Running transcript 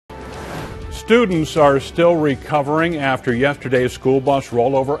Students are still recovering after yesterday's school bus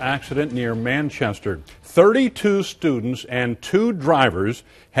rollover accident near Manchester. 32 students and 2 drivers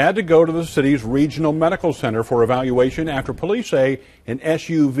had to go to the city's regional medical center for evaluation after police say an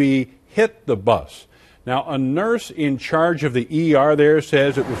SUV hit the bus. Now, a nurse in charge of the ER there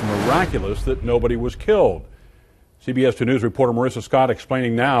says it was miraculous that nobody was killed. CBS 2 News reporter Marissa Scott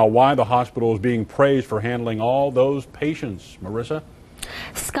explaining now why the hospital is being praised for handling all those patients. Marissa?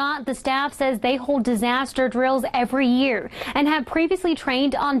 Scott, the staff says they hold disaster drills every year and have previously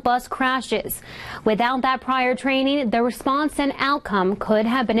trained on bus crashes. Without that prior training, the response and outcome could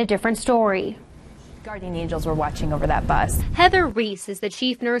have been a different story. Guardian angels were watching over that bus. Heather Ries is the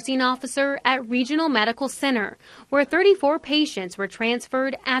chief nursing officer at Regional Medical Center, where 34 patients were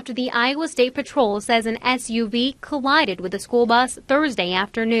transferred after the Iowa State Patrol says an SUV collided with a school bus Thursday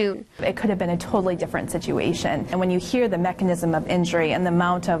afternoon. It could have been a totally different situation. And when you hear the mechanism of injury and the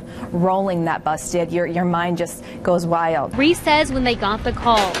amount of rolling that bus did, your mind just goes wild. Ries says when they got the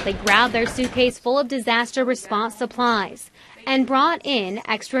call, they grabbed their suitcase full of disaster response supplies and brought in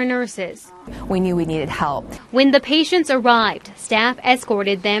extra nurses. We knew we needed help. When the patients arrived, staff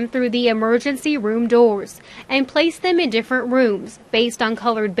escorted them through the emergency room doors and placed them in different rooms based on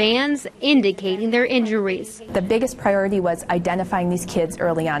colored bands indicating their injuries. The biggest priority was identifying these kids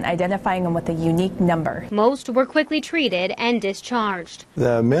early on, identifying them with a unique number. Most were quickly treated and discharged.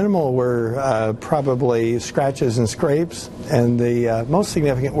 The minimal were probably scratches and scrapes, and the most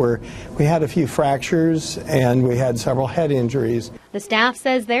significant were we had a few fractures and we had several head injuries. The staff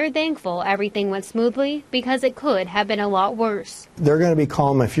says they're thankful everything went smoothly because it could have been a lot worse. They're going to be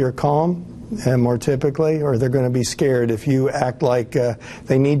calm if you're calm, and more typically, or they're going to be scared if you act like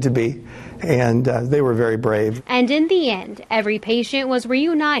they need to be. And they were very brave. And in the end, every patient was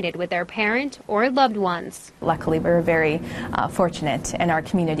reunited with their parent or loved ones. Luckily, we were very fortunate, and our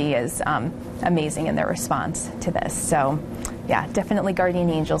community is amazing in their response to this. So, yeah, definitely guardian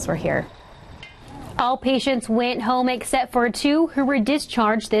angels were here. All patients went home except for 2 who were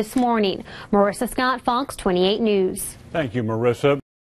discharged this morning. Marissa Scott, Fox 28 News. Thank you, Marissa.